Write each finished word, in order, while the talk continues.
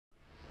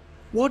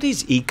What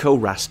is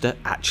ECORASTER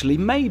actually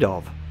made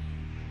of?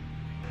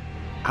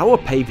 Our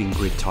paving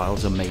grid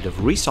tiles are made of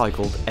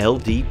recycled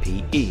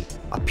LDPE,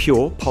 a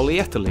pure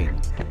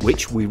polyethylene,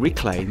 which we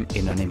reclaim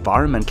in an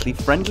environmentally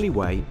friendly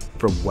way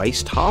from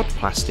waste hard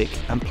plastic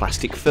and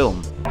plastic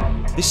film.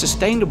 This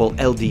sustainable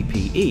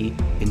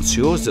LDPE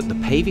ensures that the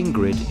paving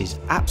grid is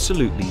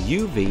absolutely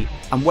UV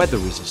and weather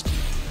resistant.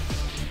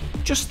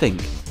 Just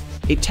think,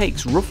 it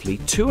takes roughly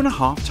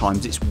 2.5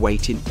 times its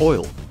weight in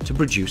oil to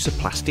produce a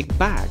plastic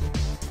bag.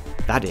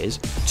 That is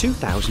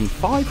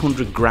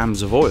 2,500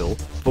 grams of oil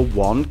for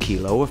 1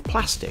 kilo of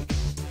plastic.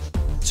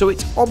 So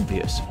it's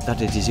obvious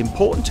that it is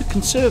important to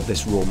conserve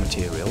this raw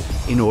material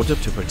in order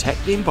to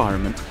protect the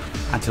environment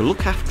and to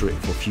look after it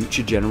for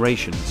future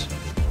generations.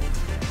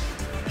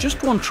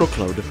 Just one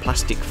truckload of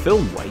plastic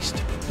film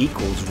waste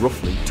equals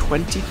roughly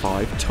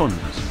 25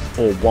 tonnes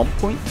or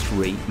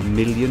 1.3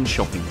 million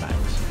shopping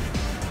bags.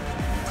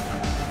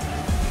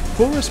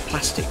 Porous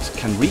plastics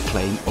can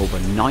reclaim over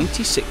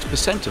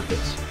 96% of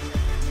this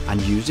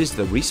and uses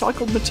the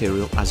recycled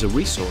material as a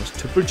resource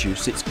to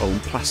produce its own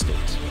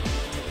plastics.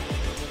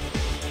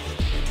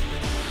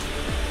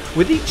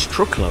 With each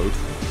truckload,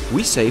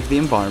 we save the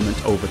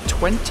environment over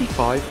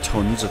 25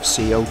 tonnes of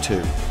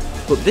CO2.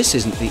 But this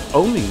isn't the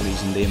only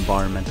reason the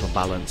environmental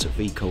balance of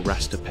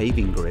ECORASTER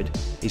paving grid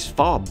is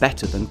far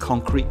better than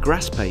concrete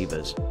grass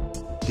pavers.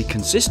 The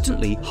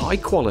consistently high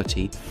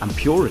quality and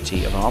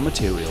purity of our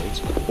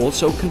materials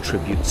also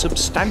contribute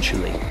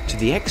substantially to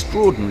the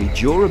extraordinary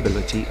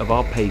durability of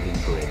our paving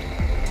grid.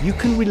 You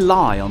can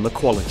rely on the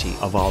quality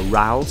of our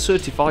RAL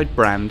certified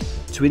brand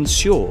to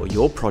ensure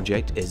your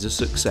project is a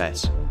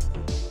success.